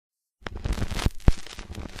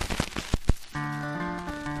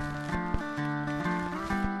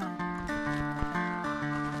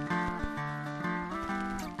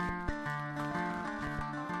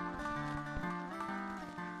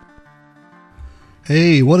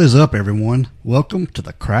Hey, what is up, everyone? Welcome to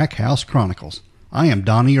the Crack House Chronicles. I am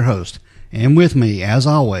Donnie, your host, and with me, as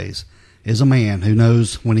always, is a man who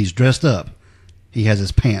knows when he's dressed up, he has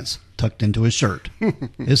his pants tucked into his shirt.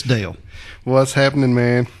 It's Dale. What's happening,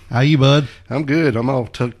 man? How you, bud? I'm good. I'm all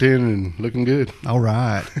tucked in and looking good. All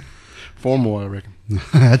right. Formal, I reckon.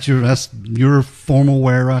 That's your formal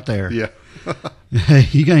wear right there. Yeah. Hey,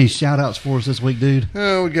 you got any shout-outs for us this week, dude?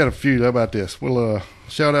 We got a few. How about this? We'll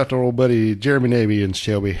shout out to our old buddy Jeremy Navy in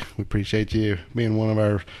Shelby. We appreciate you being one of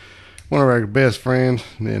our best friends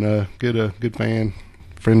and a good fan,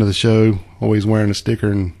 friend of the show. Always wearing a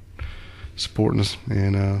sticker and supporting us.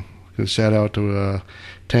 And good shout out to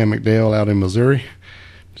Tam McDale out in Missouri.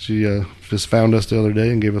 She just found us the other day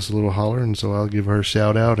and gave us a little holler, and so I'll give her a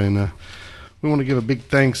shout out. And we want to give a big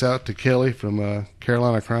thanks out to Kelly from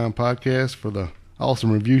Carolina Crime Podcast for the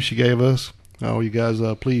awesome review she gave us. Oh, you guys,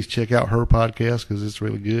 please check out her podcast because it's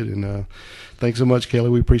really good. And thanks so much,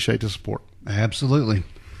 Kelly. We appreciate the support. Absolutely.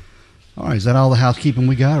 All right, is that all the housekeeping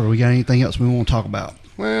we got, or we got anything else we want to talk about?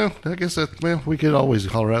 Well, I guess we could always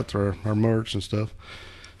holler out to our merch and stuff.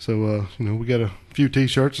 So, we got a few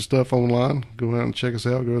T-shirts and stuff online. Go out and check us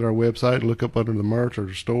out. Go to our website, look up under the merch or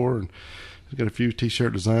the store, and we've got a few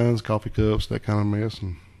T-shirt designs, coffee cups, that kind of mess,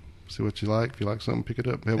 and see what you like. If you like something, pick it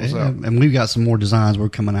up. Help us out. And we've got some more designs we're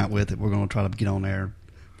coming out with that we're going to try to get on there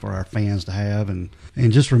for our fans to have. And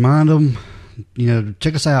just remind them,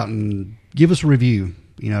 check us out and give us a review.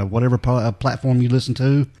 Whatever platform you listen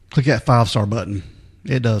to, click that 5-star button.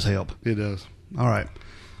 It does help. It does. All right.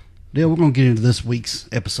 Dale, we're going to get into this week's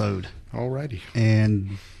episode. All righty.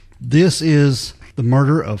 And this is the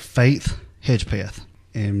murder of Faith Hedgepeth.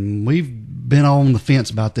 And we've been on the fence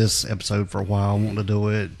about this episode for a while, wanting to do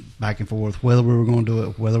it back and forth, whether we were going to do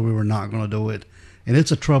it, whether we were not going to do it. And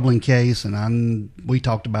it's a troubling case, and we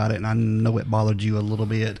talked about it, and I know it bothered you a little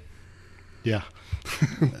bit. Yeah.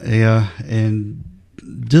 Yeah, and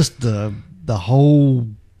just the whole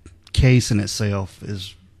case in itself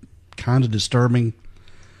is kind of disturbing,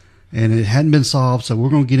 and it hadn't been solved, so we're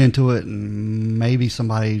going to get into it, and maybe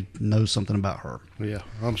somebody knows something about her. Yeah,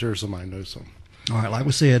 I'm sure somebody knows something. All right, like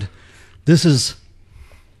we said, this is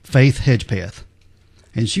Faith Hedgepeth,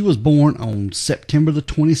 and she was born on September the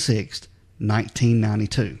 26th,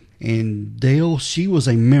 1992. And Dale, she was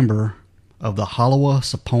a member of the Halawa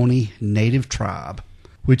Saponi Native Tribe,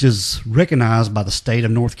 which is recognized by the state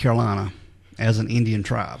of North Carolina as an Indian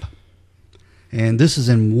tribe. And this is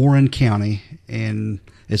in Warren County, and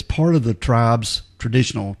is part of the tribe's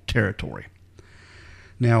traditional territory.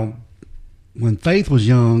 Now, when Faith was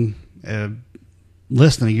young,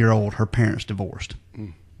 less than a year old, her parents divorced.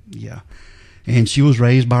 Yeah. And she was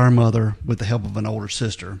raised by her mother with the help of an older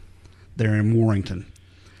sister there in Warrington.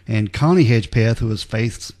 And Connie Hedgepeth, who was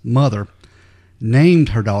Faith's mother, named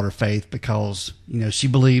her daughter Faith because, she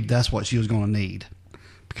believed that's what she was going to need.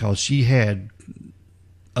 Because she had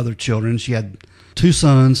other children. She had 2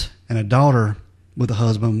 sons and a daughter with a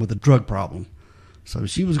husband with a drug problem. So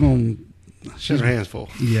she was going... She had her hands full.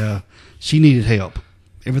 Yeah. She needed help.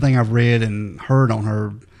 Everything I've read and heard on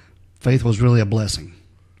her, Faith was really a blessing.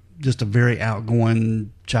 Just a very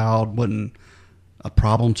outgoing child, wasn't a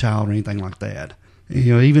problem child or anything like that.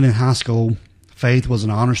 Even in high school, Faith was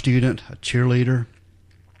an honor student, a cheerleader,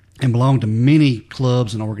 and belonged to many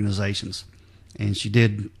clubs and organizations. And she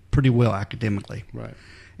did pretty well academically. Right.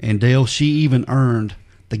 And Dale, she even earned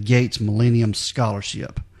the Gates Millennium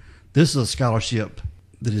Scholarship. This is a scholarship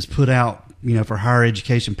that is put out, for higher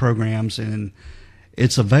education programs, and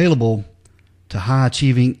it's available to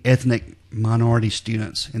high-achieving ethnic minority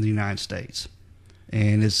students in the United States.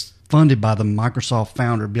 And it's funded by the Microsoft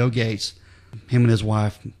founder, Bill Gates, him and his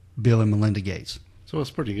wife, Bill and Melinda Gates. So it's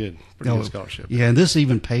pretty good. Pretty good scholarship. Yeah, and this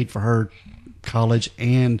even paid for her college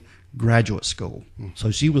and graduate school.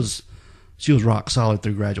 So she was rock solid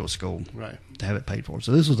through graduate school. Right. To have it paid for.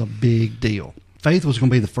 So this was a big deal. Faith was going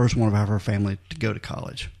to be the first one of her family to go to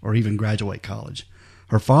college or even graduate college.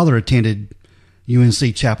 Her father attended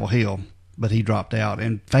UNC Chapel Hill, but he dropped out.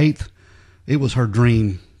 And Faith, it was her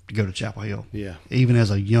dream to go to Chapel Hill. Yeah. Even as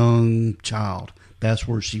a young child, that's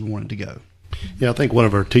where she wanted to go. Yeah, I think one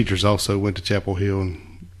of her teachers also went to Chapel Hill,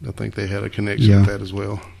 and I think they had a connection with that as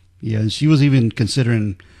well. Yeah, and she was even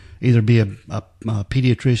considering either be a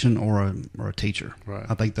pediatrician or a teacher. Right.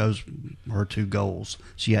 I think those were her 2 goals.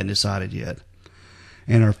 She hadn't decided yet.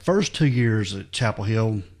 And her first 2 years at Chapel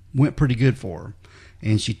Hill went pretty good for her.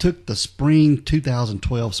 And she took the spring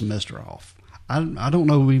 2012 semester off. I don't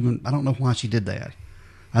know why she did that.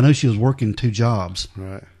 I know she was working 2 jobs.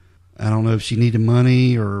 Right. I don't know if she needed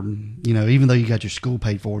money or, even though you got your school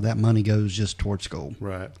paid for, that money goes just towards school.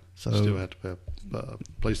 Right. So still have to have a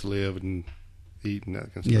place to live and eat and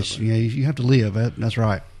that kind of Yes, stuff. yeah, you have to live. That's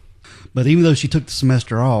right. But even though she took the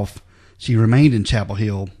semester off, she remained in Chapel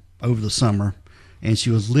Hill over the summer, and she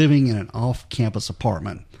was living in an off-campus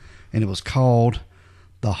apartment, and it was called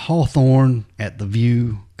the Hawthorne at the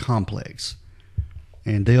View Complex.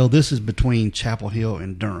 And Dale, this is between Chapel Hill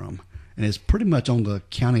and Durham, and it's pretty much on the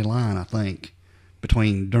county line, I think,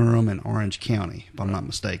 between Durham and Orange County, if I'm not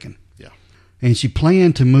mistaken. Yeah. And she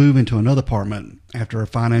planned to move into another apartment after her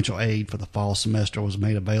financial aid for the fall semester was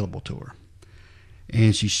made available to her.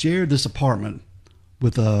 And she shared this apartment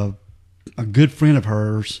with a good friend of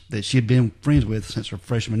hers that she had been friends with since her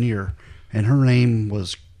freshman year, and her name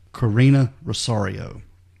was Karina Rosario.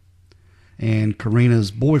 And Karina's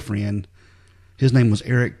boyfriend, his name was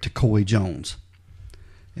Eric Tacoy Jones.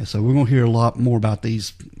 And so we're going to hear a lot more about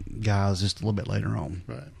these guys just a little bit later on.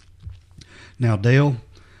 Right. Now, Dale,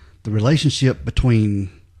 the relationship between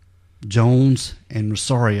Jones and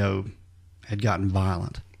Rosario had gotten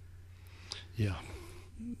violent. Yeah.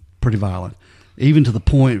 Pretty violent. Even to the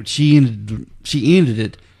point she ended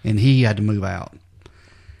it and he had to move out.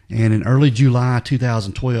 And in early July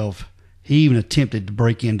 2012, he even attempted to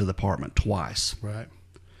break into the apartment twice. Right.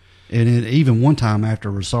 And even one time after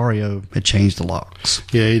Rosario had changed the locks.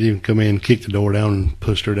 Yeah, he'd even come in, kicked the door down, and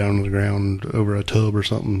pushed her down on the ground over a tub or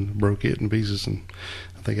something, broke it in pieces, and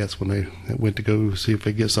I think that's when they went to go see if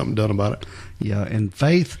they could get something done about it. Yeah, and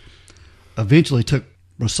Faith eventually took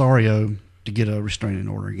Rosario to get a restraining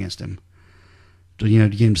order against him, to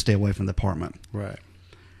get him to stay away from the apartment. Right.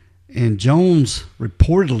 And Jones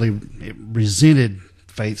reportedly resented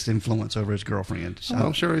Faith's influence over his girlfriend. Oh,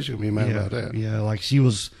 I'm sure he's going to be mad about that. Yeah, like she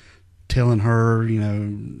was telling her,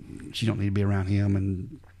 she don't need to be around him,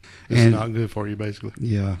 and It's not good for you, basically.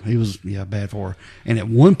 Yeah, he was bad for her. And at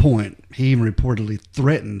one point, he even reportedly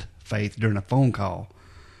threatened Faith during a phone call,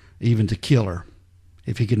 even to kill her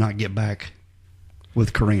if he could not get back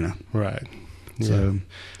with Karina. Right. Yeah. So I'm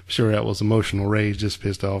sure that was emotional rage, just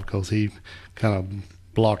pissed off because he kind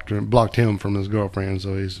of blocked him from his girlfriend.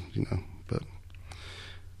 So he's, but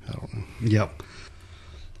I don't know. Yep.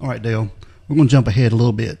 All right, Dale. We're going to jump ahead a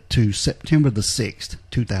little bit to September the 6th,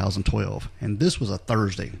 2012. And this was a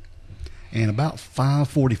Thursday. And about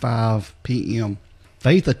 5:45 p.m.,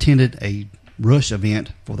 Faith attended a rush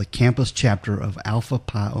event for the campus chapter of Alpha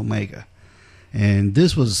Pi Omega. And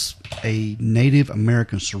this was a Native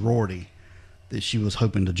American sorority that she was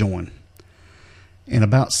hoping to join. And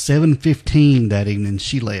about 7:15 that evening,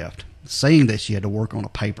 she left, saying that she had to work on a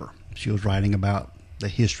paper. She was writing about the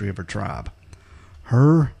history of her tribe.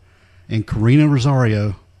 Her and Karina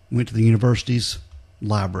Rosario went to the university's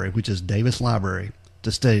library, which is Davis Library,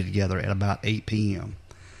 to study together at about 8 p.m.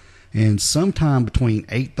 And sometime between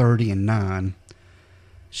 8:30 and 9,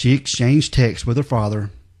 she exchanged texts with her father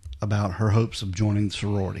about her hopes of joining the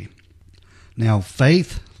sorority. Now,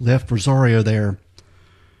 Faith left Rosario there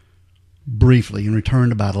briefly and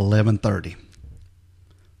returned about 11:30,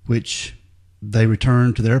 which they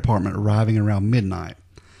returned to their apartment, arriving around midnight.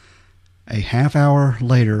 A half hour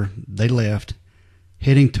later, they left,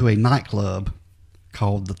 heading to a nightclub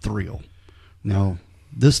called The Thrill. Now,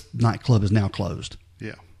 this nightclub is now closed.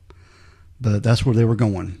 Yeah. But that's where they were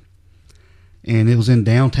going. And it was in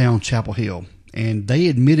downtown Chapel Hill. And they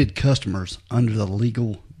admitted customers under the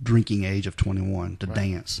legal drinking age of 21 to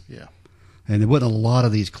dance. Yeah. And there wasn't a lot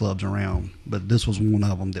of these clubs around, but this was one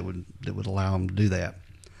of them that would allow them to do that.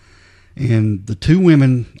 And the two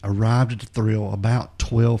women arrived at The Thrill about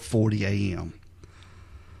 12:40 a.m.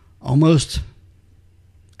 Almost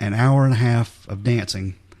an hour and a half of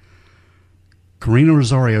dancing. Karina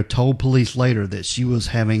Rosario told police later that she was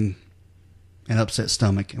having an upset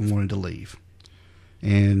stomach and wanted to leave.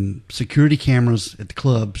 And security cameras at the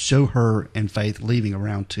club show her and Faith leaving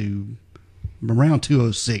around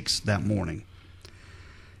 2:06 that morning.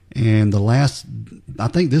 And I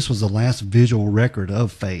think this was the last visual record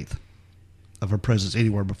of Faith, of her presence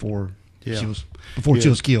anywhere before she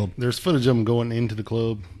was killed. There's footage of them going into the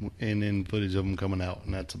club and then footage of them coming out,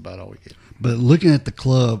 and that's about all we get. But looking at the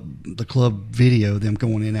club video, them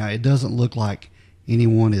going in and out, it doesn't look like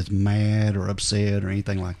anyone is mad or upset or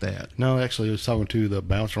anything like that. No, actually, I was talking to the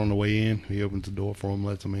bouncer on the way in. He opens the door for them,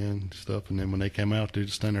 lets them in and stuff, and then when they came out, they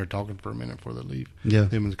just stand there talking for a minute before they leave. Yeah.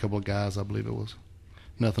 Him and a couple of guys, I believe it was.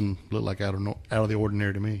 Nothing looked like out of the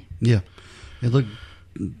ordinary to me. Yeah. It looked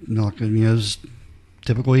like, it was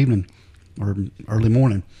typical evening or early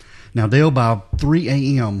morning. Now, Dale, by 3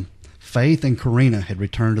 a.m., Faith and Karina had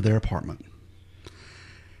returned to their apartment.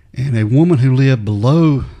 And a woman who lived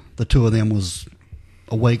below the two of them was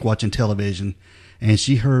awake watching television, and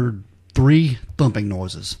she heard 3 thumping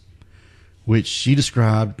noises, which she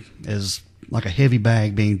described as like a heavy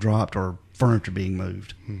bag being dropped or furniture being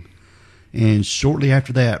moved. And shortly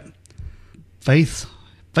after that, Faith's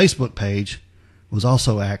Facebook page was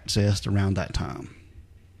also accessed around that time.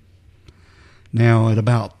 Now, at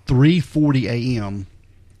about 3:40 a.m.,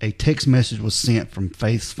 a text message was sent from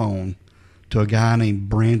Faith's phone to a guy named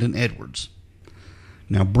Brandon Edwards.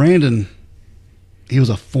 Now, Brandon, he was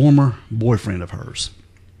a former boyfriend of hers.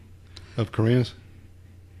 Of Corinne's?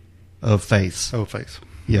 Of Faith's. Oh, Faith.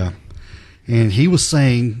 Yeah. And he was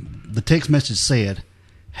saying, the text message said,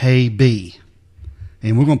 "Hey, B."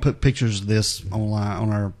 And we're going to put pictures of this online on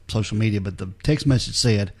our social media, but the text message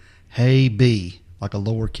said, "Hey, B," like a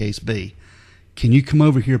lowercase b. "Can you come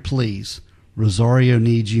over here, please? Rosario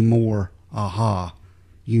needs you more. Aha.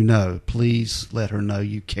 You know. Please let her know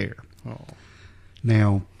you care." Oh.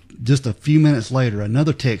 Now, just a few minutes later,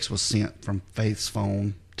 another text was sent from Faith's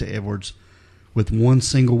phone to Edwards with one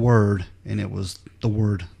single word, and it was the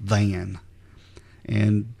word "than."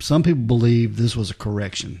 And some people believe this was a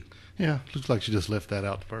correction. Yeah, looks like she just left that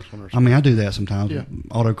out, the first one or I something. mean, I do that sometimes. Yeah.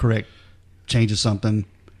 Autocorrect changes something,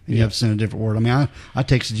 and you have to send a different word. I mean, I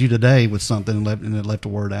texted you today with something and it left a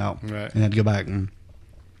word out, Right. and I had to go back and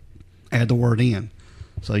add the word in.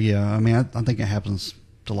 So, yeah, I mean, I think it happens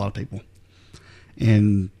to a lot of people.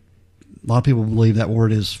 And a lot of people believe that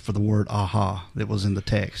word is for the word "aha" that was in the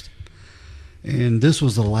text. And this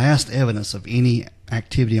was the last evidence of any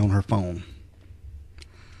activity on her phone.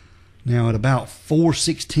 Now, at about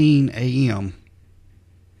 4:16 a.m.,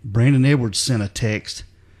 Brandon Edwards sent a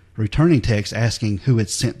returning text asking who had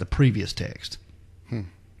sent the previous text.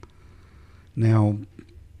 Now,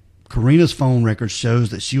 Karina's phone record shows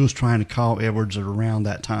that she was trying to call Edwards at around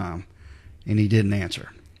that time, and he didn't answer.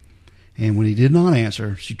 And when he did not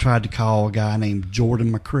answer, she tried to call a guy named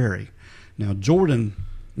Jordan McCrary. Now, Jordan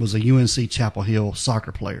was a UNC Chapel Hill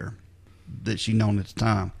soccer player that she known at the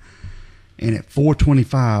time. And at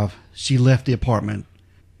 4:25, she left the apartment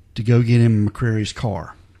to go get in McCrary's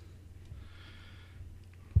car.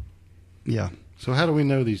 Yeah. So how do we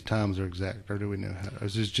know these times are exact, or do we know how?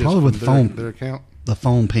 Is this just Probably with from their account? The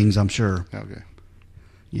phone pings, I'm sure. Okay.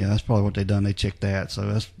 Yeah, that's probably what they done. They checked that,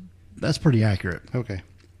 so that's pretty accurate. Okay.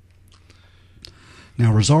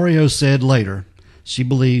 Now, Rosario said later she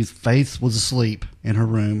believed Faith was asleep in her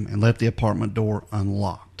room and left the apartment door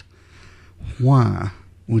unlocked. Why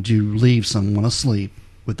would you leave someone asleep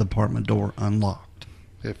with the apartment door unlocked?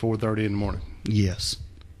 At 4:30 in the morning. Yes.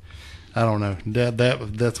 I don't know.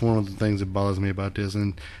 That's one of the things that bothers me about this.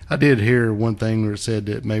 And I did hear one thing where it said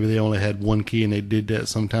that maybe they only had one key and they did that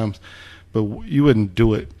sometimes, but you wouldn't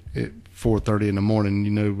do it at 4:30 in the morning.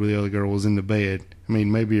 You know, where the other girl was in the bed. I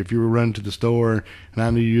mean, maybe if you were running to the store and I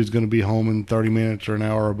knew you was going to be home in 30 minutes or an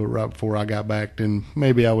hour, but right before I got back, then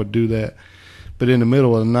maybe I would do that. But in the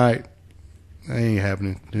middle of the night, that ain't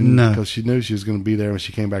happening. No. Because she knew she was going to be there when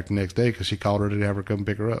she came back the next day because she called her to have her come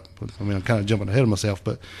pick her up. I mean, I'm kind of jumping ahead of myself,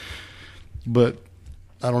 but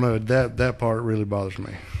I don't know. That part really bothers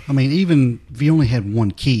me. I mean, even if you only had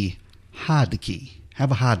one key, hide the key.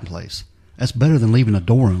 Have a hiding place. That's better than leaving a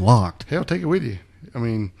door unlocked. Hell, take it with you. I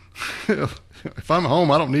mean, if I'm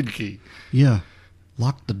home, I don't need the key. Yeah.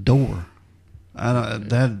 Lock the door.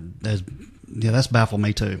 That's baffled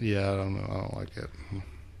me too. Yeah, I don't know. I don't like that.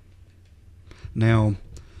 Now,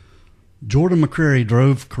 Jordan McCrary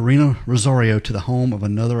drove Karina Rosario to the home of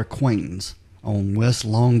another acquaintance on West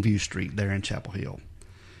Longview Street there in Chapel Hill.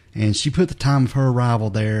 And she put the time of her arrival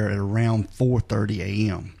there at around 4:30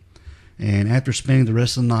 a.m. And after spending the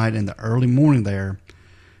rest of the night and the early morning there,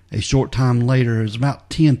 a short time later, it was about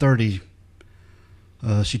 10:30,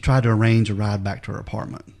 she tried to arrange a ride back to her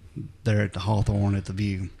apartment there at the Hawthorne at the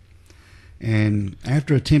View. And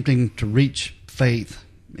after attempting to reach Faith,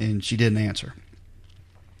 and she didn't answer.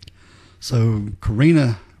 So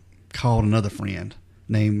Karina called another friend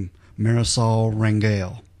named Marisol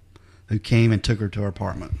Rangel, who came and took her to her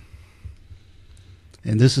apartment.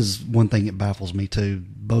 And this is one thing that baffles me too,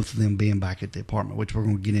 both of them being back at the apartment, which we're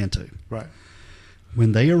going to get into. Right.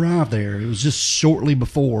 When they arrived there, it was just shortly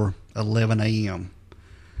before 11 a.m.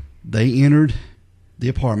 They entered the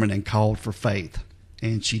apartment and called for Faith,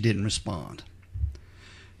 and she didn't respond.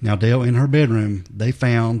 Now, Dale, in her bedroom, they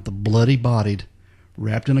found the bloody-bodied,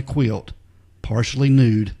 wrapped in a quilt, partially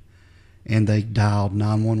nude, and they dialed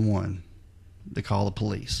 911 to call the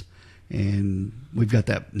police. And we've got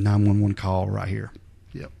that 911 call right here.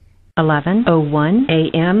 Yep. 11:01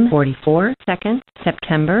 a.m. 44 seconds,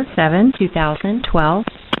 September 7, 2012.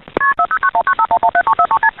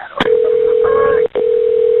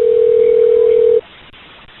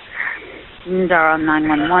 Dara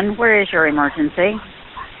 911, where is your emergency?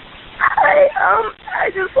 I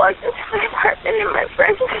just walked into my apartment and my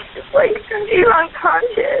friend was just like, he's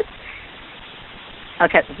unconscious.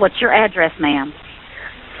 Okay, what's your address, ma'am?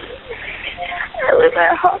 I live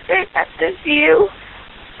at Hawthorne at the View.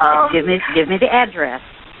 Give me the address.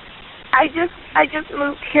 I just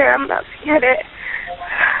moved here. I'm about to get it.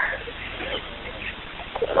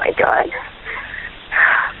 Oh my God.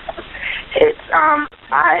 It's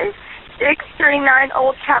 5639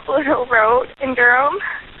 Old Chapel Hill Road in Durham.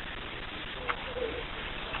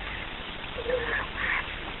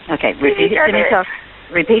 Okay, repeat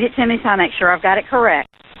it to me so I make sure I've got it correct.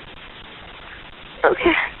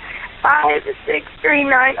 Okay.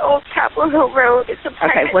 5639 Old Chapel Hill Road. It's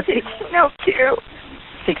apartment 1602.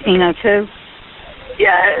 1602?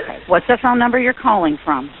 Yes. Okay. What's the phone number you're calling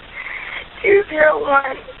from?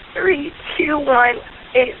 201-321-8075.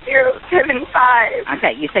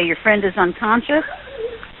 Okay, you say your friend is unconscious?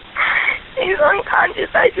 She's unconscious.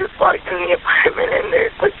 I just walked in the apartment and there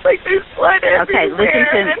looks like there's blood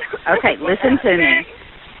everywhere.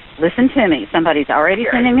 Listen to me. Somebody's already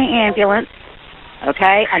sending the ambulance.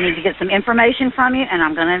 Okay? I need to get some information from you, and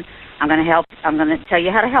I'm gonna tell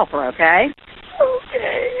you how to help her, okay?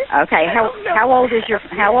 Okay. Okay, how old is she?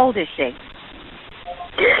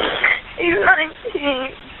 She's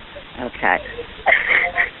 19. Okay.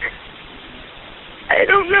 I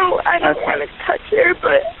don't know. I don't want to touch her,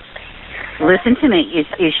 but... Listen to me.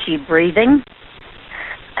 Is she breathing?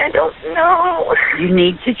 I don't know. You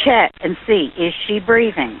need to check and see. Is she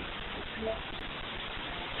breathing?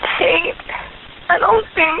 Kate, I don't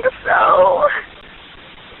think so.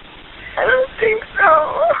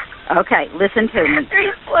 Okay, listen to me.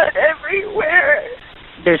 There's blood everywhere.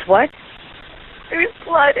 There's what? There's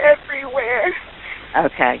blood everywhere.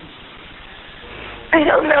 Okay. I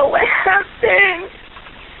don't know what happened.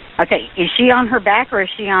 Okay, is she on her back or is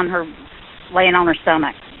she laying on her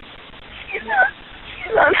stomach? She's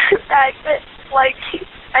on her back, but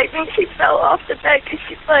I think she fell off the bed because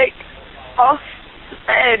she's off the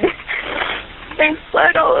bed. There's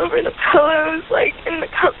blood all over the pillows, in the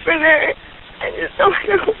comforter. I just don't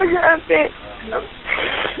know what happened.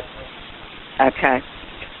 Okay.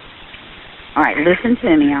 All right, listen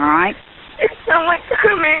to me, all right? Is someone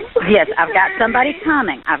coming? Yes, I've got somebody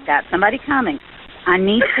coming. I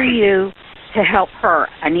need for you to help her.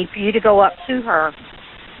 I need for you to go up to her.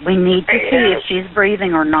 We need to see if she's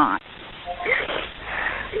breathing or not.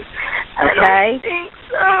 Okay? I don't think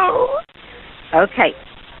so. Okay.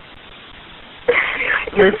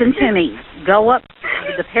 Listen to me. Go up.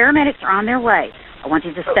 The paramedics are on their way. I want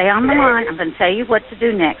you to stay on the line. I'm going to tell you what to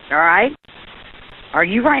do next, all right? Are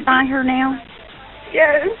you right by her now?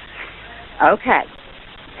 Yes. Okay.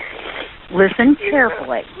 Listen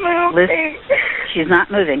carefully. Moving. She's not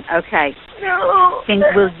moving. Okay. No.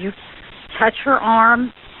 Will you touch her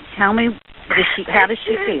arm? Tell me, how does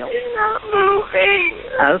she feel? She's not moving.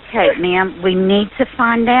 Okay, ma'am, we need to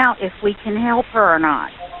find out if we can help her or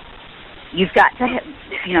not. You've got to,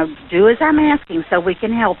 do as I'm asking so we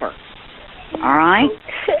can help her. All right?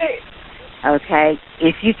 Okay. Okay.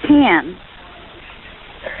 If you can,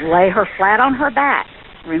 lay her flat on her back.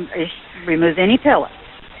 Remove any pillows.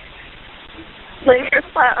 Lay her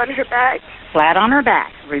flat on her back? Flat on her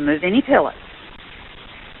back. Remove any pillows.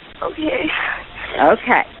 Okay.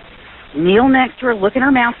 Okay. Kneel next to her. Look in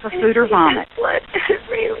her mouth for food or vomit. Blood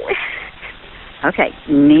everywhere. Okay.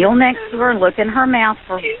 Kneel next to her. Look in her mouth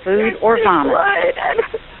for food or vomit.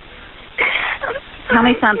 Tell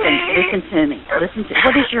me something. Listen to me.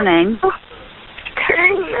 What is your name?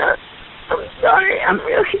 Karina. I'm sorry. I'm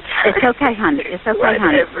really sorry. It's okay, honey. Listen to me.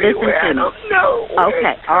 I don't know.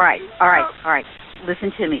 Okay. All right.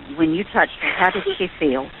 Listen to me. When you touched her, how does she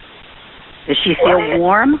feel? Does she feel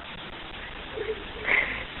warm?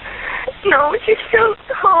 No, she feels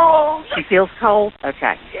cold. She feels cold?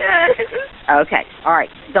 Okay. Yes. Okay. All right.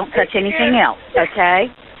 Don't touch anything else, okay?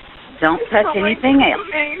 Don't touch anything else.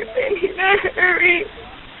 Hurry.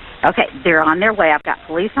 Okay, they're on their way. I've got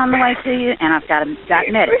police on the way to you, and I've got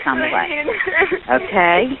medics on the way.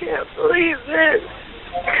 Okay? I can't believe this.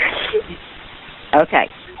 Okay.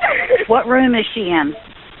 What room is she in?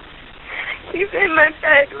 She's in my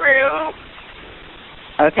bedroom.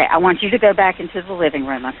 Okay, I want you to go back into the living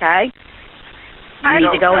room, okay? I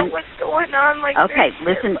don't know what's going on. Okay,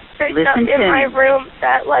 listen to me. In my room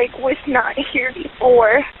that was not here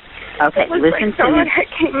before. Okay, listen to someone me. That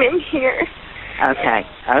came in here. Okay.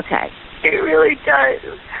 It really does.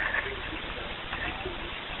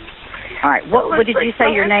 All right. What did you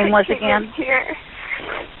say your name was again? Here.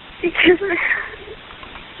 Because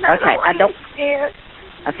okay, I don't.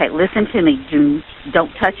 Okay, listen to me.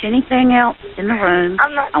 Don't touch anything else in the room.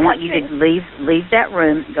 I'm not. I want you to leave that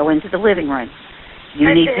room. Go into the living room. You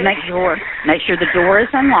need to make sure the door is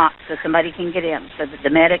unlocked so somebody can get in, so that the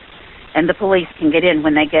medics and the police can get in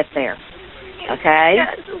when they get there. Okay?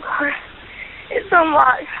 Yes, of course. It's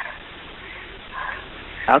unlocked.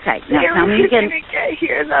 Okay, now tell me again. They're gonna get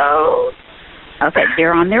here, though. Okay,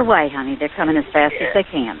 they're on their way, honey. They're coming as fast as they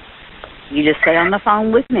can. You just stay on the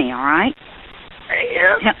phone with me, all right? I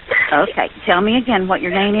am. Okay, tell me again what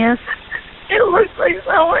your name is. It looks like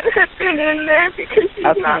someone had been in there because she's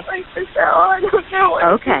not like the cell. I don't know what.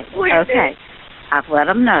 Okay. I've let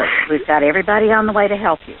them know. We've got everybody on the way to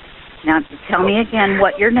help you. Now, tell me again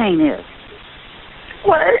what your name is.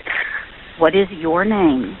 What? What is your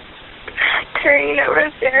name? Karina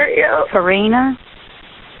Rosario. Karina?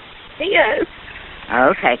 Yes.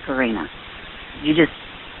 Okay, Karina. You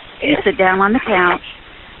sit down on the couch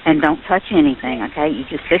and don't touch anything, okay? You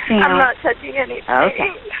just sit down. I'm not touching anything.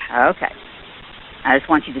 Okay. I just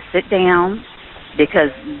want you to sit down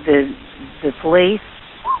because the police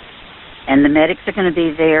and the medics are going to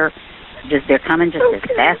be there. They're coming just as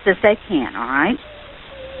fast as they can, all right?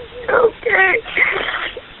 Okay.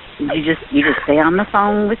 You just stay on the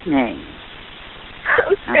phone with me.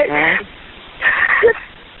 Okay?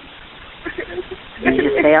 You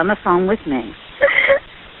just stay on the phone with me.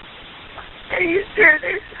 Are you sure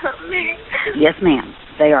they're coming? Yes, ma'am.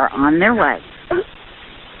 They are on their way.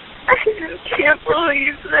 I just can't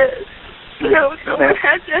believe this. No, someone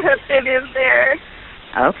had to have been in there.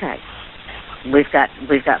 Okay. We've got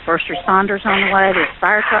first responders on the way. There's a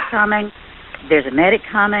fire truck coming. There's a medic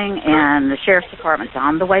coming, and the sheriff's department's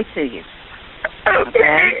on the way to you.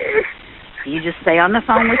 Okay. You just stay on the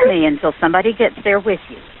phone with me until somebody gets there with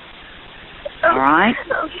you. All right?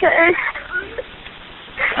 Okay.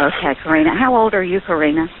 Okay, Karina. How old are you,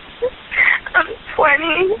 Karina? I'm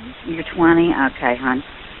 20. You're 20? Okay, hon.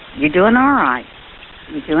 You're doing all right.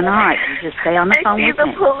 You're doing all right. You just stay on the phone with me. I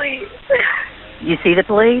see the police. You see the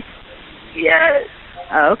police? Yes.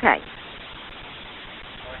 Okay.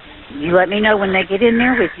 You let me know when they get in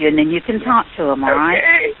there with you, and then you can talk to them, all right?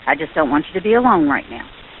 Okay. I just don't want you to be alone right now.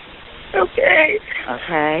 Okay.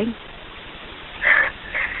 Okay?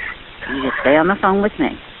 You just stay on the phone with me.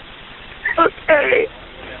 Okay.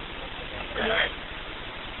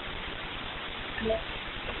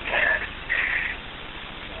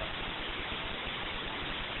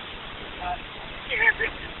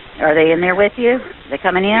 Are they in there with you? They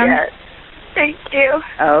coming in? Yes. Thank you.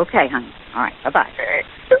 Okay, honey. All right. Bye-bye. All right.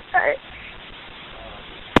 Bye.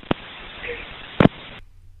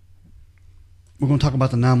 We're going to talk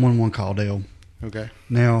about the 911 call, Dale. Okay.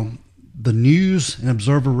 Now, the News and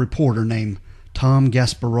Observer reporter named Tom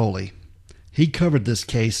Gasparoli, he covered this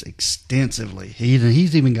case extensively.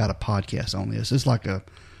 He's even got a podcast on this. It's like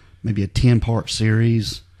maybe a 10-part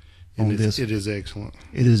series on this. It is excellent.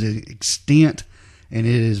 It is an extent, and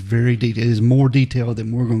it is very detailed. It is more detailed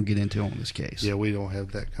than we're going to get into on this case. Yeah, we don't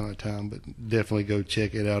have that kind of time, but definitely go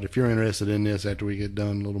check it out. If you're interested in this after we get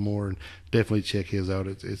done a little more, and definitely check his out.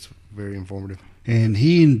 It's very informative. And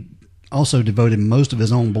he also devoted most of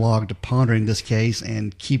his own blog to pondering this case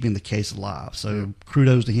and keeping the case alive. So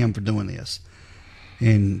kudos to him for doing this.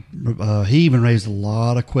 And he even raised a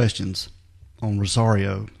lot of questions on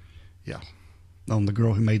Rosario. Yeah. On the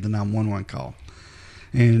girl who made the 911 call.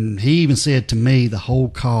 And he even said to me, the whole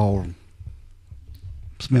call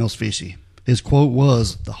smells fishy. His quote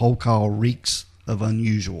was, the whole call reeks of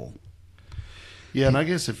unusual. Yeah, and I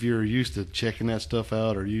guess if you're used to checking that stuff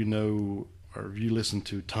out, or you listen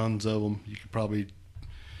to tons of them, you could probably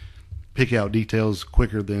pick out details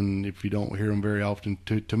quicker than if you don't hear them very often.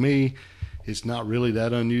 To me, it's not really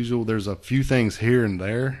that unusual. There's a few things here and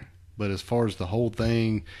there, but as far as the whole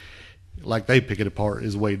thing, like they pick it apart,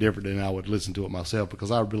 is way different than I would listen to it myself,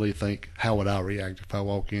 because I really think, how would I react if I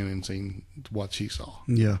walk in and seen what she saw?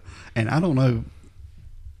 Yeah, and I don't know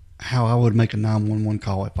how I would make a 911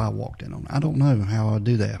 call if I walked in on it. I don't know how I'd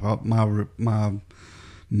do that. My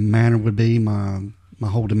manner would be my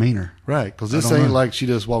whole demeanor. Right, because this ain't like she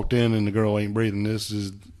just walked in and the girl ain't breathing. This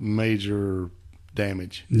is major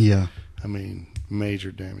damage. Yeah. I mean,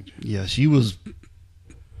 major damage. Yeah, she was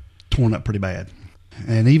torn up pretty bad.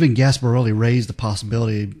 And even Gasparoli raised the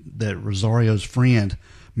possibility that Rosario's friend,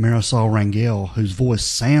 Marisol Rangel, whose voice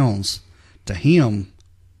sounds to him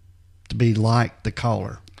to be like the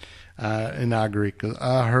caller. And I agree, because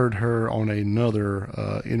I heard her on another,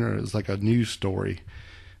 it's like a news story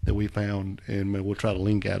that we found, and we'll try to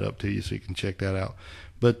link that up to you so you can check that out.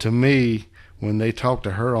 But to me, when they talk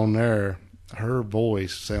to her on there, her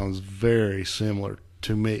voice sounds very similar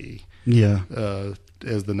to me. Yeah.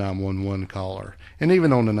 As the 911 caller. And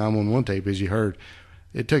even on the 911 tape, as you heard,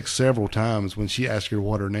 it takes several times when she asks her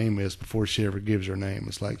what her name is before she ever gives her name.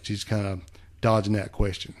 It's like she's kind of dodging that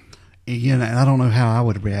question. You know, and I don't know how I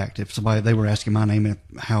would react if they were asking my name and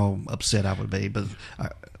how upset I would be. But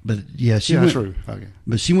yeah, she went, true. Okay.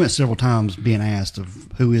 But she went several times being asked of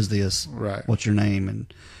who is this? Right. What's your name?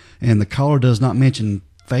 And the caller does not mention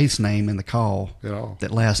Faith's name in the call At all.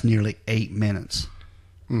 that lasts nearly 8 minutes.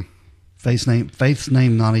 Faith's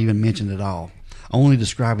name not even mentioned at all. Only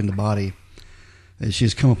describing the body that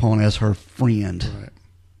she's come upon as her friend. Right.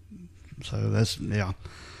 So that's, yeah.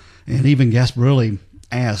 And even Gasparelli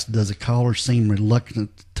asked, does the caller seem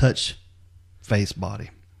reluctant to touch Faith's body?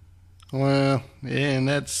 Well, yeah, and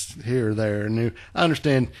that's here or there. And I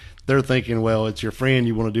understand they're thinking, well, it's your friend.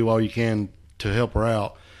 You want to do all you can to help her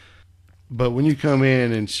out. But when you come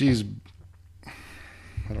in and she's,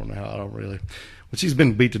 when she's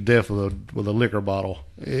been beat to death with a liquor bottle,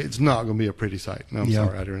 it's not going to be a pretty sight. And I'm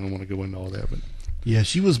sorry, I didn't want to go into all that. But yeah,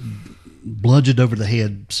 she was bludgeoned over the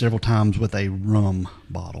head several times with a rum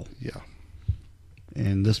bottle. Yeah.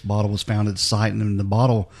 And this bottle was found at the site, and the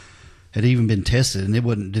bottle had even been tested, and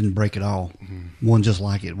it didn't break at all. One just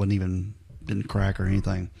like it, didn't crack or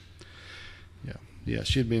anything. Yeah,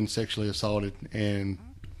 she had been sexually assaulted and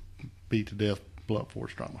beat to death, blunt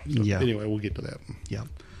force trauma. So anyway, we'll get to that. Yeah.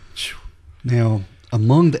 Now,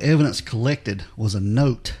 among the evidence collected was a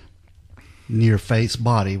note near Faith's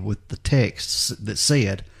body with the text that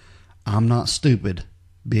said, "I'm not stupid,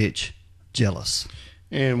 bitch, jealous."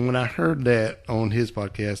 And when I heard that on his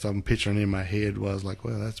podcast, I'm picturing in my head, I was like,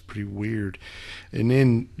 well, that's pretty weird. And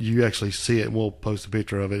then you actually see it, and we'll post a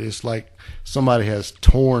picture of it. It's like somebody has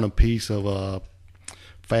torn a piece of a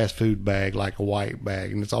fast food bag, like a white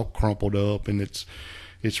bag, and it's all crumpled up, and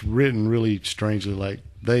it's written really strangely. Like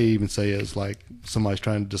they even say it's like somebody's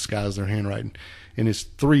trying to disguise their handwriting. And it's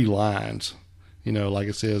 3 lines, like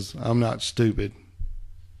it says, "I'm not stupid."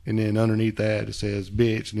 And then underneath that it says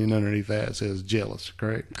bitch, and then underneath that it says jealous,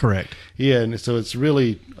 correct? Correct. Yeah, and so it's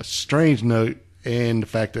really a strange note, and the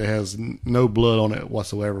fact that it has no blood on it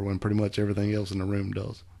whatsoever when pretty much everything else in the room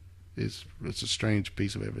does. It's a strange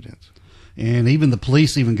piece of evidence. And even the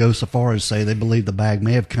police even go so far as to say they believe the bag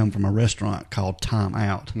may have come from a restaurant called Time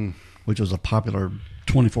Out, which was a popular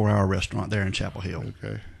 24-hour restaurant there in Chapel Hill.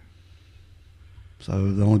 Okay.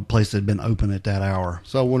 So the only place that had been open at that hour.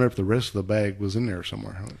 So I wonder if the rest of the bag was in there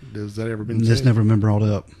somewhere. Has that ever been This said? never been brought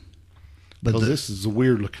up. But Because this is a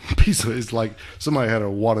weird looking piece of it. It's like somebody had a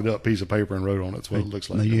wadded up piece of paper and wrote on it. That's what it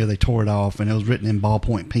looks like. Yeah, they tore it off, and it was written in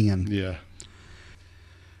ballpoint pen. Yeah.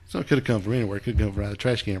 So it could have come from anywhere. It could come from out of the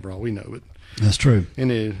trash can for all we know. But That's true.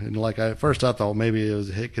 and like at first I thought maybe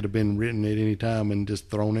it could have been written at any time and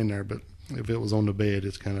just thrown in there. But if it was on the bed,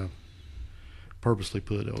 it's kind of purposely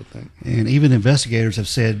put, I would think. And even investigators have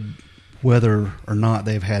said whether or not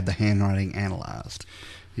they've had the handwriting analyzed.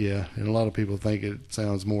 Yeah, and a lot of people think it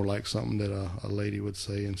sounds more like something that a lady would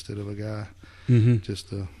say instead of a guy. Just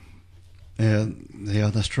to... Yeah,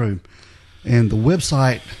 that's true. And the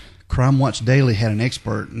website Crime Watch Daily had an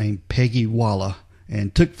expert named Peggy Walla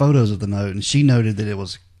and took photos of the note, and she noted that it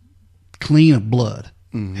was clean of blood.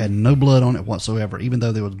 Had no blood on it whatsoever, even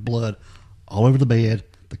though there was blood all over the bed,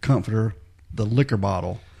 the comforter, the liquor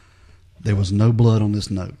bottle. There was no blood on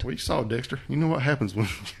this note. Well, you saw Dexter. You know what happens when...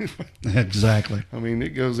 Exactly. I mean, it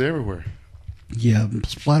goes everywhere. Yeah,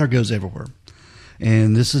 splatter goes everywhere.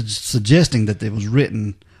 And this is suggesting that it was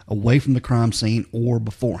written away from the crime scene or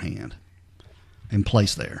beforehand and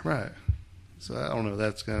placed there. Right. So I don't know.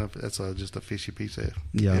 That's just a fishy piece of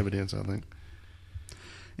evidence, I think.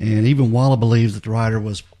 And even Walla believes that the writer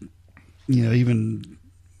was, even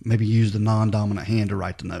maybe used a non-dominant hand to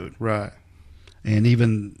write the note. Right. And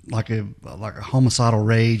even like a homicidal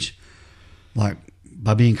rage, like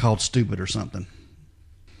by being called stupid or something.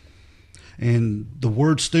 And the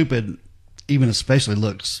word stupid even especially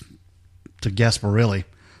looks to Gasparelli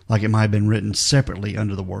like it might have been written separately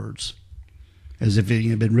under the words, as if it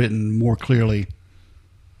had been written more clearly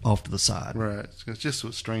off to the side. Right. It's just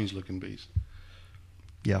a strange looking beast.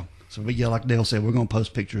 Yeah. So, but yeah, like Dale said, we're going to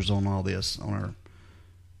post pictures on all this on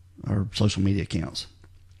our social media accounts.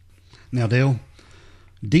 Now, Dale,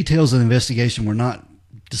 details of the investigation were not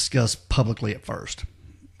discussed publicly at first,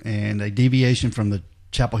 and a deviation from the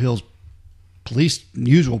Chapel Hills police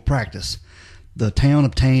usual practice, the town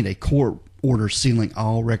obtained a court order sealing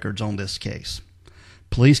all records on this case.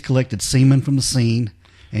 Police collected semen from the scene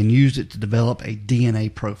and used it to develop a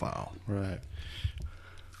DNA profile. Right.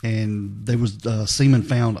 And there was semen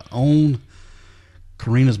found on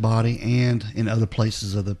Karina's body and in other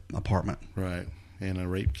places of the apartment. Right. And a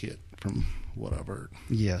rape kit, from what I've heard.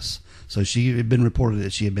 Yes. So she had been reported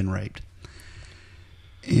that she had been raped.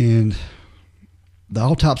 And the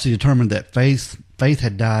autopsy determined that Faith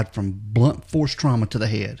had died from blunt force trauma to the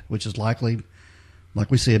head, which is likely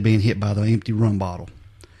like we said, being hit by the empty rum bottle.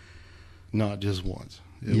 Not just once.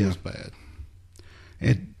 It was bad.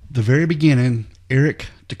 At the very beginning, Eric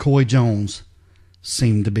Decoy Jones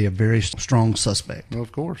seemed to be a very strong suspect. Well,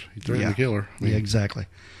 of course. He threatened to kill her. Yeah, exactly.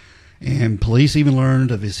 And police even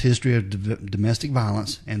learned of his history of domestic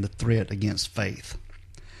violence and the threat against Faith.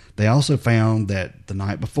 They also found that the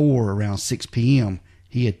night before, around 6 p.m.,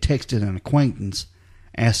 he had texted an acquaintance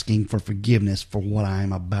asking for forgiveness for what I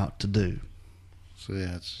am about to do. So,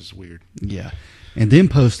 yeah, it's just weird. Yeah. And then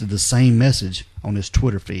posted the same message on his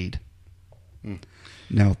Twitter feed.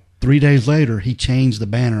 Now, 3 days later, he changed the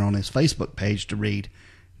banner on his Facebook page to read,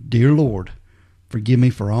 "Dear Lord, forgive me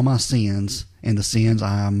for all my sins and the sins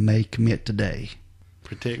I may commit today.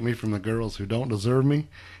 Protect me from the girls who don't deserve me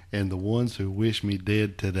and the ones who wish me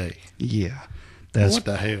dead today." Yeah. What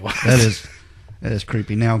the hell? That is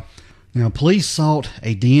creepy. Now, police sought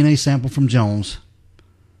a DNA sample from Jones,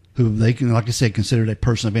 who they, like I said, considered a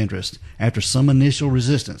person of interest. After some initial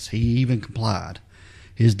resistance, he even complied.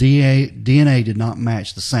 His DNA did not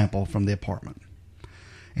match the sample from the apartment,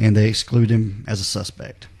 and they excluded him as a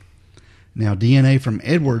suspect. Now, DNA from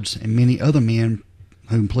Edwards and many other men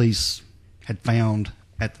whom police had found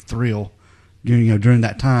at the Thrill during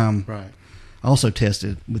that time also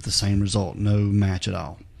tested with the same result, no match at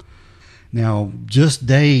all. Now, just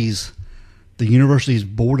days, the university's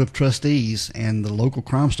Board of Trustees and the local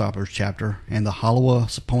Crime Stoppers chapter and the Halawa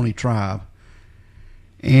Saponi tribe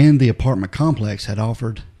and the apartment complex had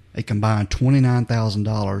offered a combined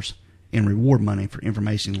 $29,000 in reward money for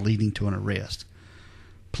information leading to an arrest.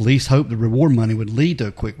 Police hoped the reward money would lead to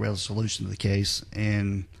a quick resolution of the case,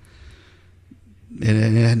 and it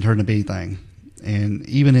hadn't turned into anything. And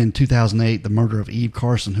even in 2008, the murder of Eve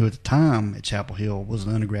Carson, who at the time at Chapel Hill was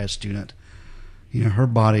an undergrad student, her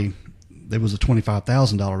body, there was a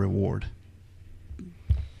 $25,000 reward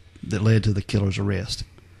that led to the killer's arrest.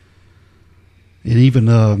 And even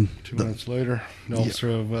 2 months later, the officer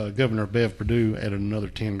of Governor Bev Perdue added another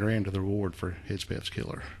 $10,000 to the reward for Hedgepeth's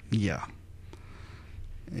killer. Yeah.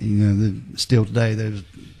 Still today,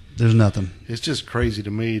 there's nothing. It's just crazy to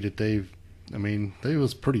me that they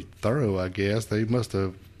was pretty thorough, I guess. They must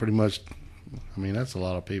have pretty much, that's a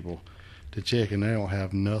lot of people to check, and they don't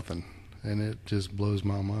have nothing. And it just blows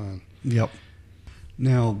my mind. Yep.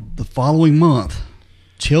 Now, the following month,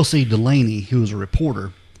 Chelsea Delaney, who was a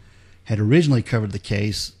reporter, had originally covered the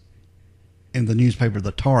case in the newspaper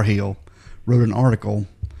The Tar Heel, wrote an article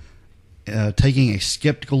taking a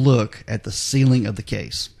skeptical look at the sealing of the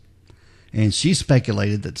case. And she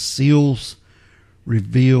speculated that seal's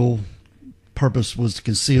reveal purpose was to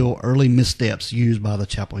conceal early missteps used by the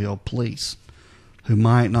Chapel Hill police, who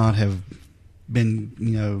might not have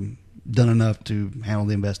been, done enough to handle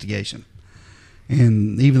the investigation.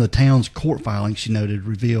 And even the town's court filing, she noted,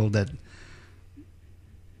 revealed that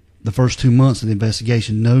the first 2 months of the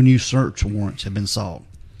investigation, no new search warrants had been sought.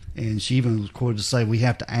 And she even was quoted to say, "We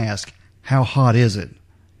have to ask, how hot is it?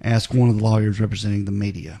 Ask one of the lawyers representing the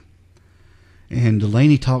media." And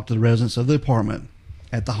Delaney talked to the residents of the apartment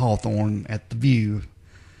at the Hawthorne at the View,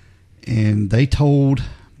 and they told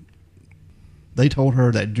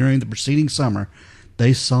her that during the preceding summer,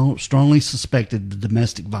 they strongly suspected the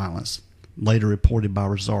domestic violence, later reported by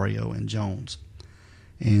Rosario and Jones.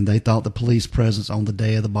 And they thought the police presence on the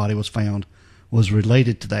day of the body was found was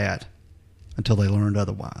related to that until they learned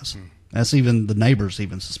otherwise. That's even the neighbors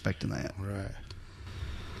even suspecting that. Right.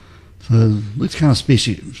 So it looks kind of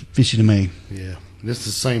fishy to me. Yeah. This is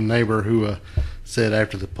the same neighbor who said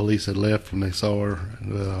after the police had left when they saw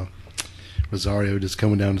her, Rosario just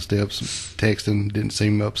coming down the steps, texting, didn't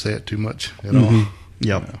seem upset too much at all.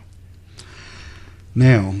 Yep.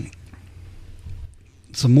 Now,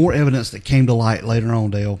 some more evidence that came to light later on,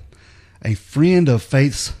 Dale. A friend of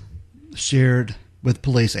Faith's shared with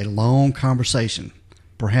police a long conversation,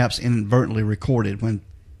 perhaps inadvertently recorded, when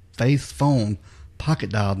Faith's phone pocket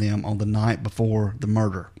dialed them on the night before the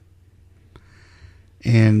murder.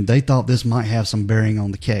 And they thought this might have some bearing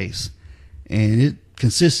on the case. And it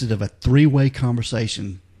consisted of a three-way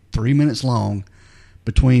conversation, 3 minutes long,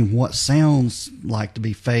 between what sounds like to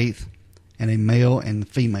be Faith and a male and a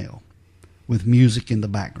female, with music in the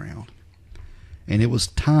background. And it was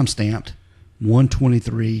time-stamped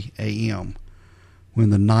 1:23 a.m. when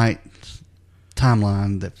the night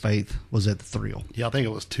timeline that Faith was at the Thrill. Yeah, I think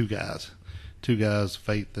it was two guys,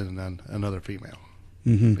 Faith and another female.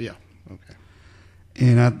 Yeah, okay.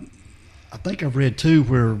 And I think I've read too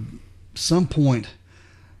where some point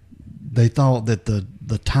they thought that the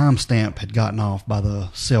timestamp had gotten off by the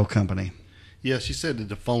cell company. Yeah, she said that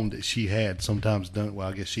the phone that she had sometimes done. Well,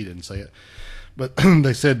 I guess she didn't say it, but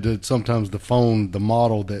they said that sometimes the phone, the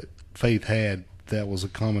model that Faith had, that was a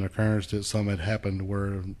common occurrence, that something had happened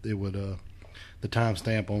where it would the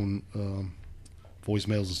timestamp on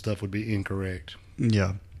voicemails and stuff would be incorrect.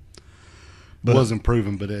 Yeah. It wasn't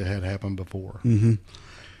proven, but it had happened before. Mm-hmm.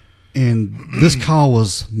 And this call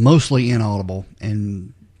was mostly inaudible,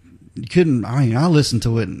 and you couldn't. I mean, I listened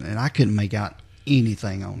to it, and I couldn't make out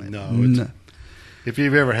anything on it. No. If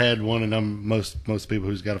you've ever had one, and most people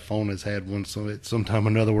who's got a phone has had one, so at some time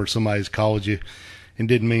or another where somebody's called you and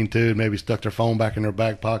didn't mean to, and maybe stuck their phone back in their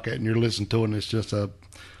back pocket, and you're listening to it, and it's just a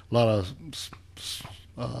lot of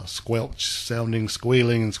squelch sounding,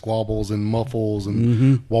 squealing and squabbles and muffles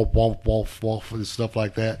and womp womp womp womp and stuff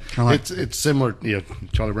like that. It's similar. Yeah,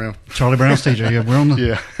 Charlie Brown's teacher. Yeah, we're on the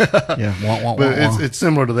yeah. Womp womp. But womp, it's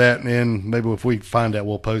similar to that, and maybe if we find that,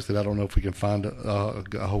 we'll post it. I don't know if we can find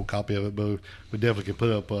a whole copy of it, but we definitely can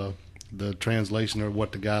put up the translation or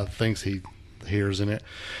what the guy thinks he hears in it.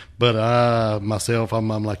 But myself, I'm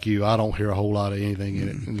like you. I don't hear a whole lot of anything in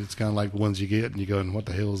it, and it's kind of like the ones you get, and you go, "And what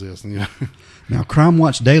the hell is this?" And, you know. Now, Crime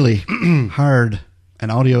Watch Daily hired an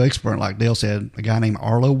audio expert, like Dale said, a guy named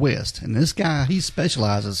Arlo West, and this guy, he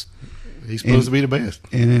specializes. He's supposed to be the best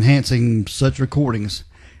in enhancing such recordings,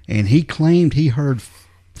 and he claimed he heard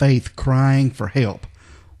Faith crying for help,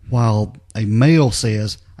 while a male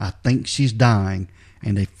says, "I think she's dying,"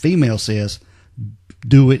 and a female says,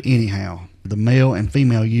 "Do it anyhow." The male and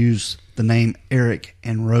female use the name Eric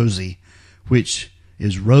and Rosie, which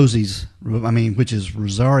is Rosario's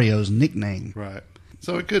nickname. Right.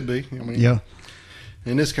 So it could be. I mean, yeah.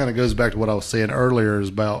 And this kind of goes back to what I was saying earlier, is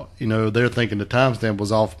about, they're thinking the timestamp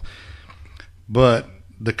was off, but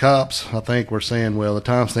the cops, I think, were saying, well, the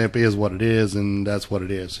timestamp is what it is, and that's what it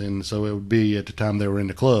is. And so it would be at the time they were in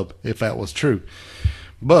the club, if that was true.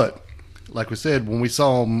 But like we said, when we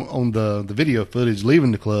saw them on the video footage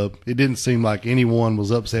leaving the club, it didn't seem like anyone was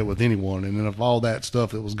upset with anyone. And then of all that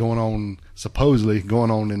stuff that was going on, supposedly going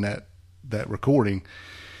on in that recording,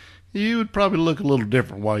 you would probably look a little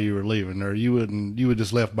different while you were leaving, or you would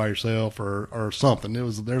just left by yourself or something.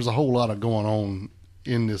 There's a whole lot of going on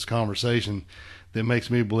in this conversation that makes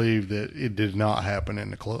me believe that it did not happen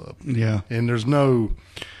in the club. Yeah. And there's no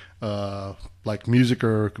like music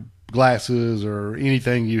or glasses or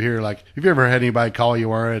anything you hear. Like, if you ever had anybody call you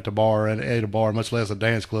or at a bar, much less a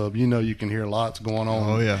dance club, you can hear lots going on.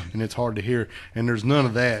 Oh, yeah. And it's hard to hear. And there's none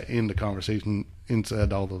of that in the conversation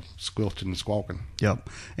inside all the squelching and squawking. Yep.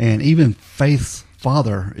 And even Faith's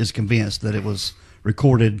father is convinced that it was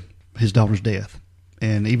recorded his daughter's death.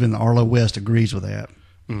 And even Arlo West agrees with that.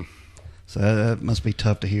 So that must be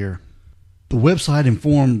tough to hear. The website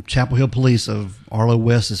informed Chapel Hill Police of Arlo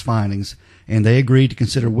West's findings, and they agreed to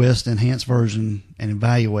consider West's enhanced version and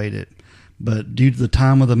evaluate it. But due to the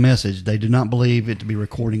time of the message, they did not believe it to be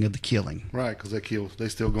recording of the killing. Right, because they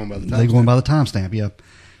still going by the timestamp. They're going by the timestamp, yeah.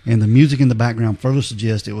 And the music in the background further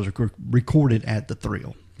suggests it was recorded at the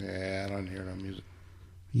Thrill. Yeah, I don't hear no music.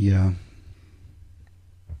 Yeah.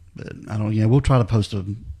 But I don't. Yeah, we'll try to post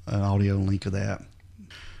an audio link of that.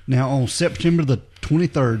 Now, on September the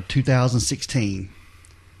 23rd, 2016,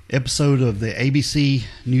 episode of the ABC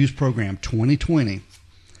news program 2020,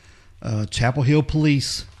 Chapel Hill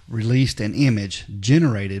Police released an image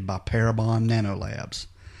generated by Parabon Nanolabs.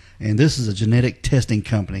 And this is a genetic testing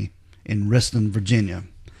company in Reston, Virginia.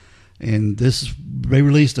 And they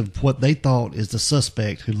released of what they thought is the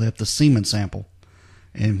suspect who left the semen sample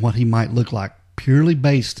and what he might look like, purely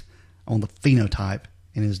based on the phenotype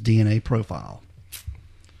in his DNA profile.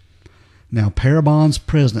 Now, Parabon's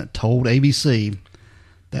president told ABC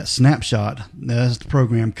that Snapshot, that's the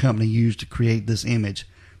program company used to create this image,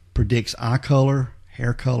 predicts eye color,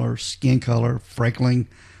 hair color, skin color, freckling,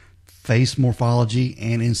 face morphology,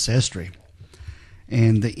 and ancestry.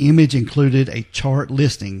 And the image included a chart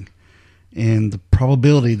listing and the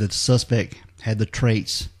probability that the suspect had the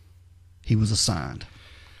traits he was assigned.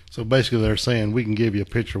 So basically they're saying we can give you a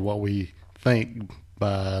picture of what we think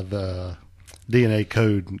by the DNA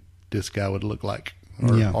code this guy would look like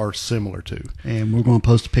or similar to. And we're going to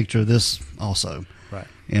post a picture of this also. Right.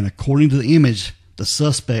 And according to the image, the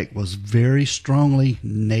suspect was very strongly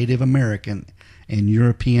Native American and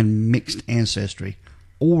European mixed ancestry,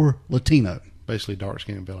 or Latino. Basically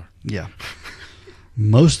dark-skinned fella. Yeah.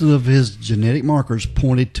 Most of his genetic markers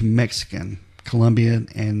pointed to Mexican, Colombian,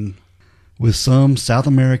 and with some South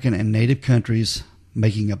American and native countries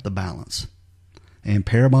making up the balance. And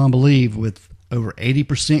Parabon believed with over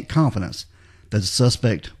 80% confidence that the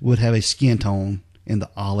suspect would have a skin tone in the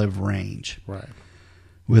olive range. Right.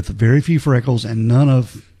 With very few freckles and none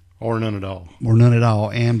at all,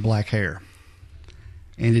 and black hair.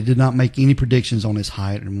 and it did not make any predictions on his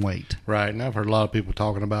height and weight. Right, and I've heard a lot of people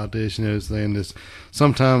talking about this, saying this.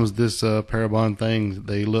 Sometimes this Parabon thing,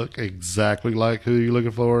 they look exactly like who you're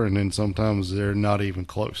looking for, and then sometimes they're not even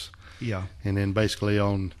close. Yeah. And then basically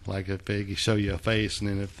on, like if they show you a face, and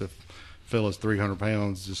then if the fella's 300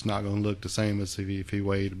 pounds, it's not going to look the same as if he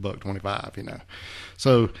weighed $125,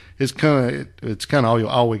 So it's kind of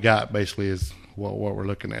all we got basically is what we're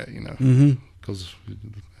looking at, because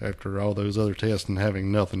after all those other tests and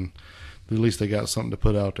having nothing, at least they got something to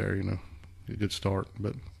put out there, a good start.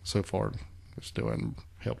 But so far, it still hasn't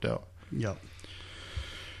helped out. Yep.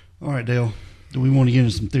 All right, Dale, do we want to get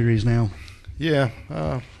into some theories now? Yeah,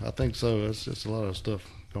 I think so. It's just a lot of stuff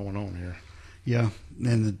going on here. Yeah,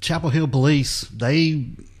 and the Chapel Hill police, they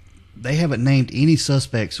haven't named any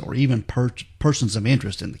suspects or even persons of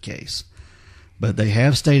interest in the case, but they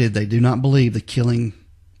have stated they do not believe the killing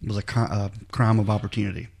was a crime of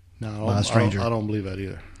opportunity by a stranger. I don't believe that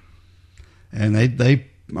either. And they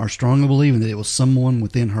are strongly believing that it was someone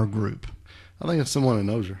within her group. I think it's someone that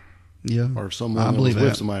knows her. Yeah, or someone that was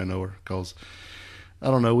with somebody that know her. Because I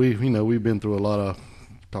don't know, we've been through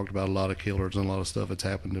talked about a lot of killers and a lot of stuff that's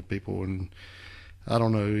happened to people, and I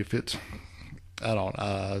don't know if it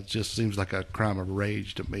just seems like a crime of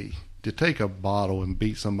rage to me. To take a bottle and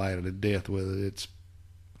beat somebody to death with it,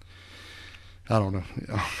 I don't know.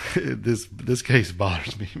 This case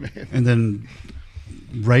bothers me, man. And then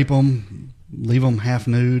rape them, leave them half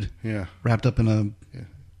nude, wrapped up in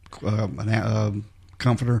a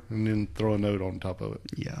comforter, and then throw a note on top of it.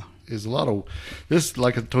 Yeah, there's a lot of this.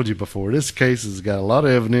 Like I told you before, this case has got a lot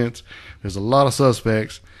of evidence. There's a lot of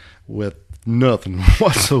suspects with nothing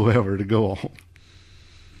whatsoever to go on.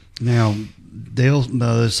 Now, Dale,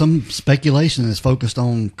 there's some speculation that's focused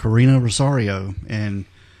on Karina Rosario, and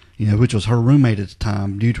which was her roommate at the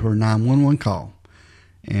time, due to her 911 call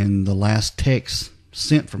and the last text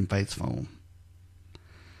sent from Faith's phone.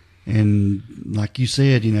 And like you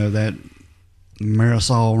said, that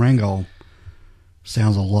Marisol Rangel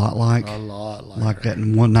sounds a lot like that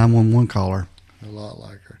 911 caller. A lot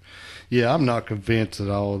like her. Yeah, I'm not convinced at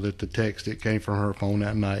all that the text that came from her phone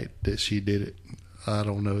that night that she did it. I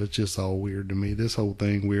don't know. It's just all weird to me. This whole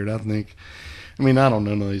thing weird. I don't know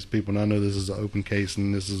none of these people, and I know this is an open case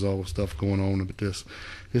and this is all stuff going on, but this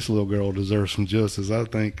little girl deserves some justice. I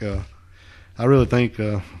really think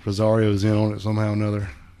Rosario's in on it somehow or another.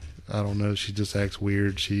 I don't know. She just acts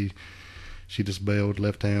weird. She just bailed,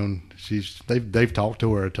 left town. They've talked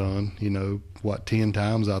to her a ton, 10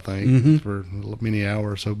 times I think, for many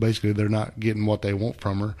hours. So basically, they're not getting what they want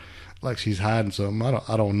from her, like she's hiding something.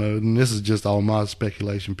 I don't know. And this is just all my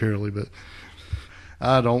speculation purely, but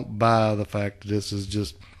I don't buy the fact that this is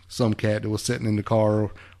just some cat that was sitting in the car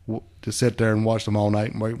to sit there and watch them all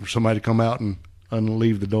night and wait for somebody to come out and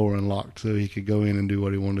leave the door unlocked so he could go in and do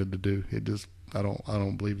what he wanted to do. I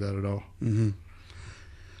don't believe that at all. Mm-hmm.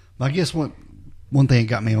 I guess one thing that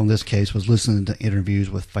got me on this case was listening to interviews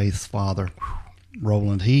with Faith's father,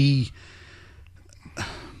 Roland.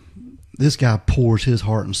 This guy pours his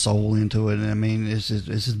heart and soul into it, and it's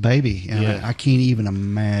his baby, and I can't even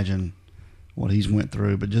imagine what he's went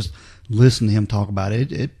through. But just listening to him talk about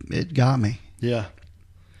it, it got me. Yeah.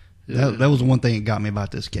 That was the one thing that got me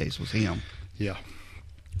about this case was him. Yeah.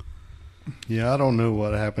 Yeah, I don't know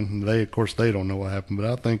what happened. Of course, they don't know what happened, but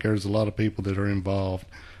I think there's a lot of people that are involved.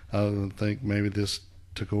 I think maybe this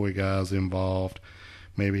Takoi guy's involved.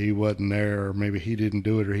 Maybe he wasn't there, or maybe he didn't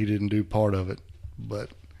do it, or he didn't do part of it. But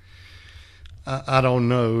I don't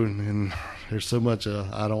know, and there's so much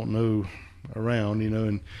I don't know around,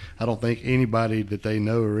 and I don't think anybody that they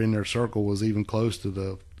know or in their circle was even close to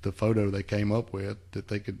the photo they came up with that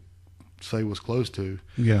they could say was close to.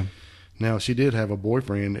 Yeah. Now, she did have a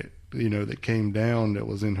boyfriend that, that came down that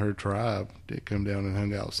was in her tribe, that come down and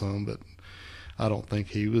hung out some, but I don't think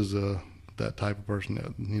he was that type of person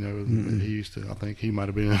that, that he used to. I think he might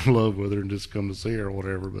have been in love with her and just come to see her or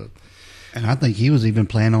whatever. But and I think he was even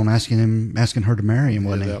planning on asking her to marry him,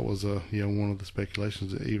 wasn't he? That was one of the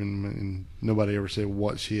speculations. And nobody ever said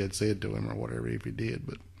what she had said to him or whatever, if he did.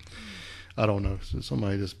 But I don't know. So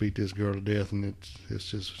somebody just beat this girl to death, and it's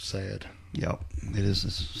just sad. Yep, it is a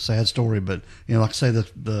sad story. But like I say,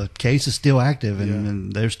 the case is still active,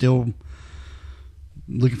 and they're still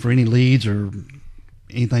looking for any leads or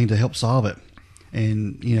anything to help solve it.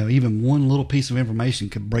 And even one little piece of information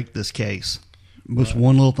could break this case. Just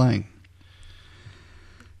one little thing.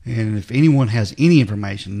 And if anyone has any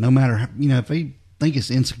information, no matter how, if they think it's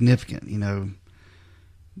insignificant,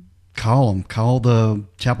 call them. Call the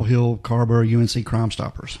Chapel Hill Carrboro UNC Crime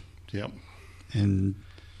Stoppers. Yep. And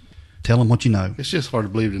Tell them what you know. It's just hard to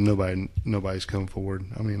believe that nobody's come forward.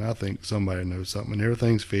 I mean, I think somebody knows something. And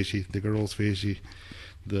everything's fishy. The girl's fishy.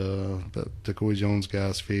 The Coy Jones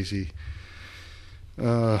guy's fishy.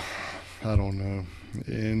 I don't know.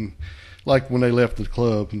 And like when they left the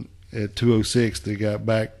club at 2:06, they got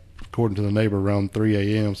back, according to the neighbor, around 3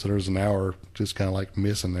 a.m. So there's an hour just kind of like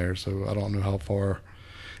missing there. So I don't know how far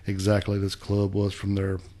exactly this club was from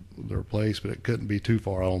their place, but it couldn't be too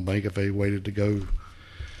far, I don't think, if they waited to go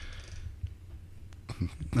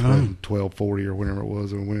 12:40 or whenever it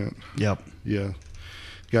was and went. Yep. Yeah.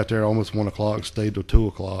 Got there almost 1 o'clock, stayed till 2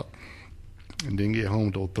 o'clock, and didn't get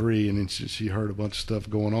home till 3. And then she heard a bunch of stuff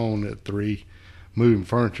going on at 3, moving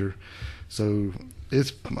furniture. So I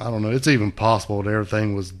don't know, it's even possible that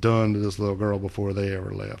everything was done to this little girl before they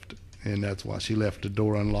ever left. And that's why she left the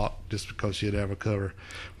door unlocked, just because she had to have a cover.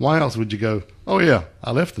 Why else would you go, oh yeah,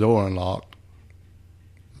 I left the door unlocked?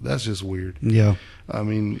 That's just weird. Yeah. I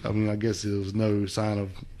mean, I guess there was no sign of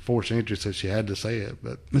forced interest that she had to say it,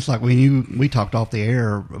 but It's like we talked off the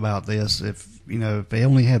air about this. If they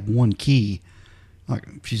only had one key, like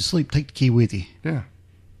if she's asleep, take the key with you. yeah,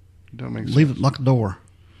 don't make sense. Leave it, lock the door,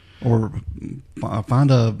 or find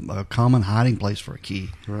a common hiding place for a key.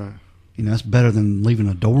 Right. That's better than leaving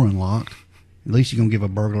a door unlocked. At least you're gonna give a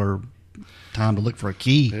burglar time to look for a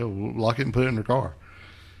key. Yeah, we'll lock it and put it in her car.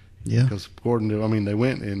 Yeah. Because according to, they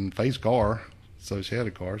went in Faith's car, so she had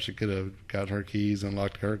a car. She could have got her keys,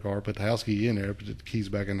 unlocked her car, put the house key in there, put the keys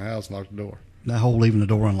back in the house, and locked the door. That whole leaving the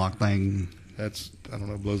door unlocked thing. That's, I don't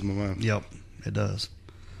know, blows my mind. Yep, it does.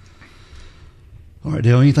 All right,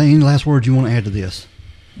 Dale, any last words you want to add to this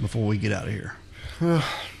before we get out of here?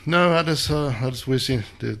 No, I just wish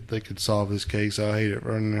that they could solve this case. I hate it.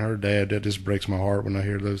 And her dad, that just breaks my heart when I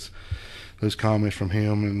hear those comments from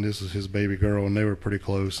him. And this is his baby girl, and they were pretty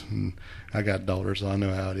close. And I got daughters, so I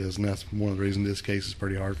know how it is. And that's one of the reasons this case is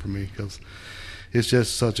pretty hard for me, because it's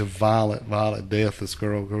just such a violent death. This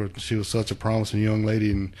girl, she was such a promising young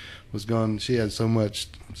lady, and was gone. She had so much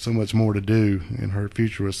more to do, and her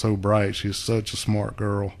future was so bright. She was such a smart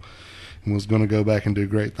girl, and was going to go back and do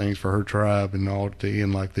great things for her tribe. And all to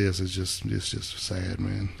end like this is just sad,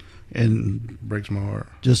 man. And breaks my heart.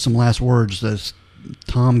 Just some last words. That's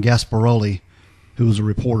Tom Gasparoli, who was a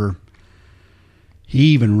reporter. He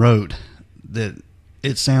even wrote that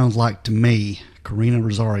it sounds like to me Karina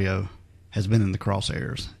Rosario has been in the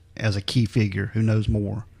crosshairs as a key figure who knows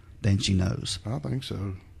more than she knows. I think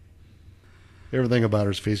so. Everything about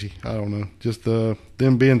her is fishy. I don't know. Just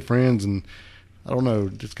them being friends, and I don't know.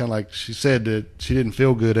 It's kind of like she said that she didn't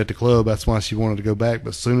feel good at the club. That's why she wanted to go back.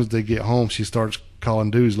 But as soon as they get home, she starts calling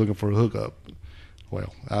dudes looking for a hookup.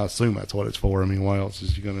 Well, I assume that's what it's for. I mean, why else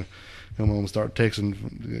is she going to come home and start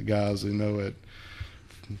texting guys, at,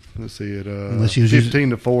 let's see, at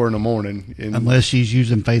 15 to 4 in the morning. Unless she's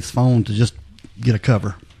using Faith's phone to just get a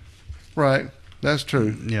cover. Right. That's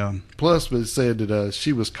true. Yeah. Plus, it said that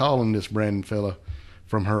she was calling this Brandon fella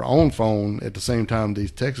from her own phone at the same time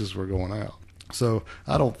these texts were going out. So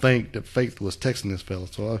I don't think that Faith was texting this fella.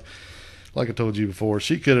 So, like I told you before,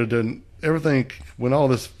 she could have done everything when all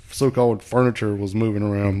this so-called furniture was moving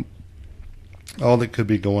around. All that could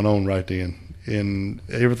be going on right then, and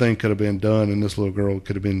everything could have been done, and this little girl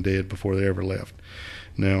could have been dead before they ever left.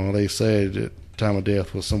 Now they said that time of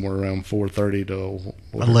death was somewhere around 4:30 to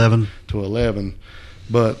 11,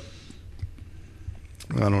 but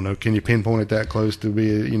I don't know. Can you pinpoint it that close to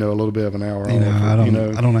be a little bit of an hour off? I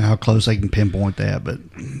don't know how close they can pinpoint that, but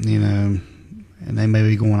and they may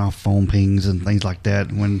be going off phone pings and things like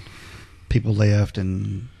that when people left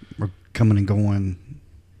and were coming and going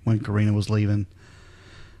when Karina was leaving.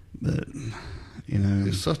 But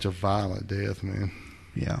it's such a violent death, man.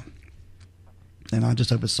 Yeah. And I just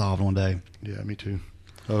hope it's solved one day. Yeah, me too.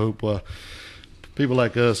 I hope people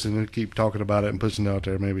like us and keep talking about it and pushing it out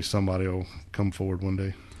there. Maybe somebody will come forward one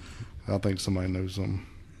day. I think somebody knows something.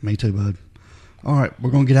 Me too, bud. All right, we're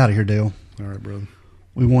going to get out of here, Dale. All right, brother.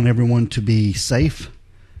 We want everyone to be safe,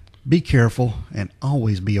 be careful, and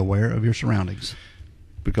always be aware of your surroundings.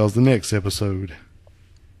 Because the next episode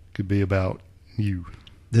could be about you.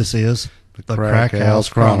 This is the Crack House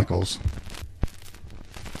Chronicles.